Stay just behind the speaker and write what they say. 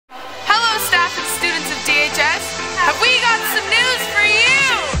staff and students of DHS, have we got some news for you?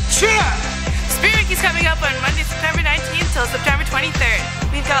 Cheer! Spirit Week is coming up on Monday, September 19th till September 23rd.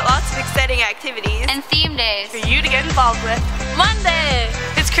 We've got lots of exciting activities and theme days for you to get involved with. Monday,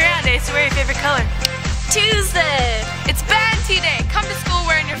 it's Crayon Day, so wear your favorite color. Tuesday, it's Band Tee Day. Come to school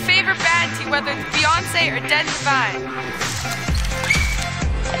wearing your favorite band tee, whether it's Beyonce or Dead and Divine.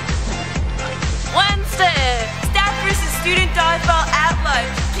 Wednesday, staff versus student dodgeball at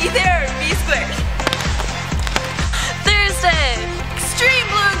lunch. Be there or be square. Thursday, Extreme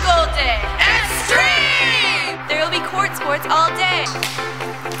Blue and Gold Day. Extreme! There will be court sports all day.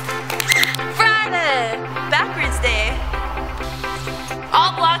 Friday, Backwards Day.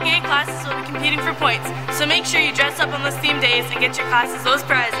 All Block A classes will be competing for points, so make sure you dress up on those theme days and get your classes those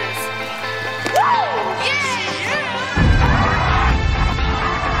prizes. Woo! Yeah!